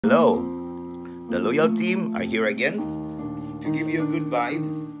Hello, the loyal team are here again to give you good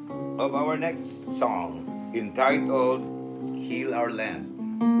vibes of our next song entitled Heal Our Land.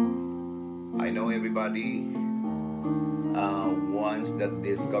 I know everybody wants that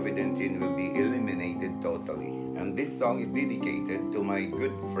this COVID-19 will be eliminated totally. And this song is dedicated to my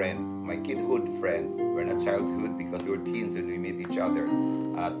good friend, my kidhood friend. We're not childhood because we were teens when we met each other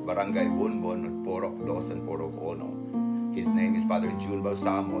at Barangay Bonbon at Porok 2 and Porok 1. His name is Father June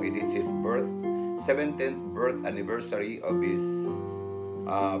Balsamo. It is his 17th birth anniversary of his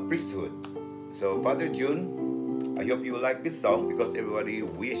priesthood. So Father June, I hope you like this song because everybody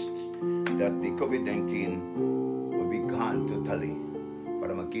wished that the COVID-19 will be gone totally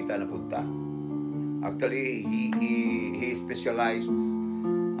para magkita na punta. Actually, he specialized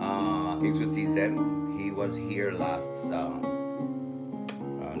exorcism. He was here last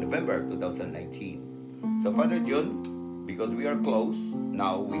November 2019. So Father June, because we are close,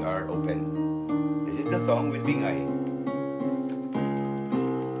 now we are open. This is the song with Bingay.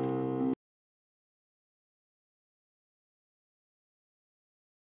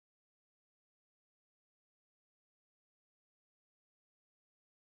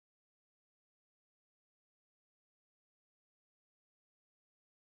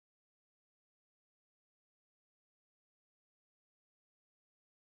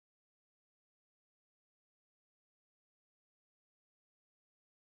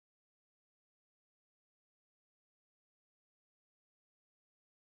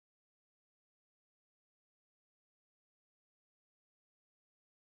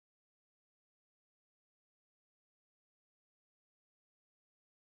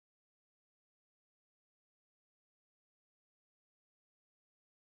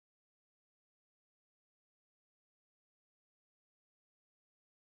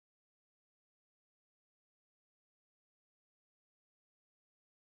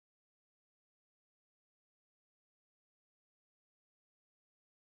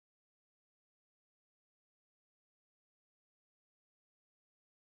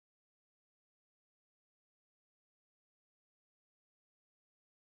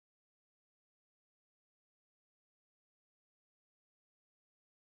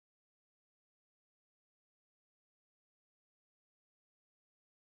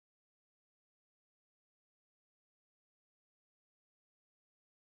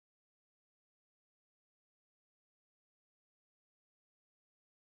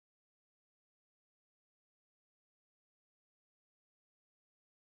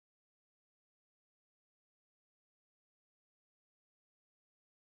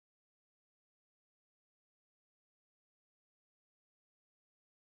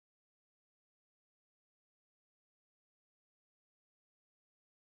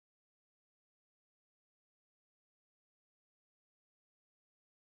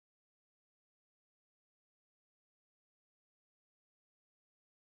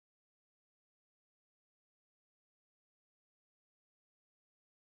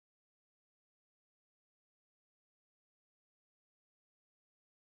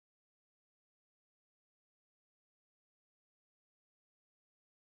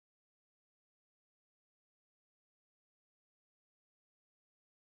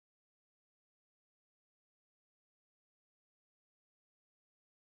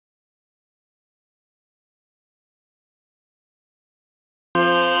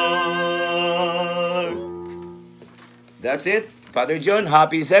 That's it. Father John,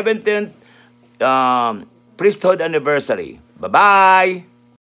 happy 17th priesthood anniversary. Bye-bye.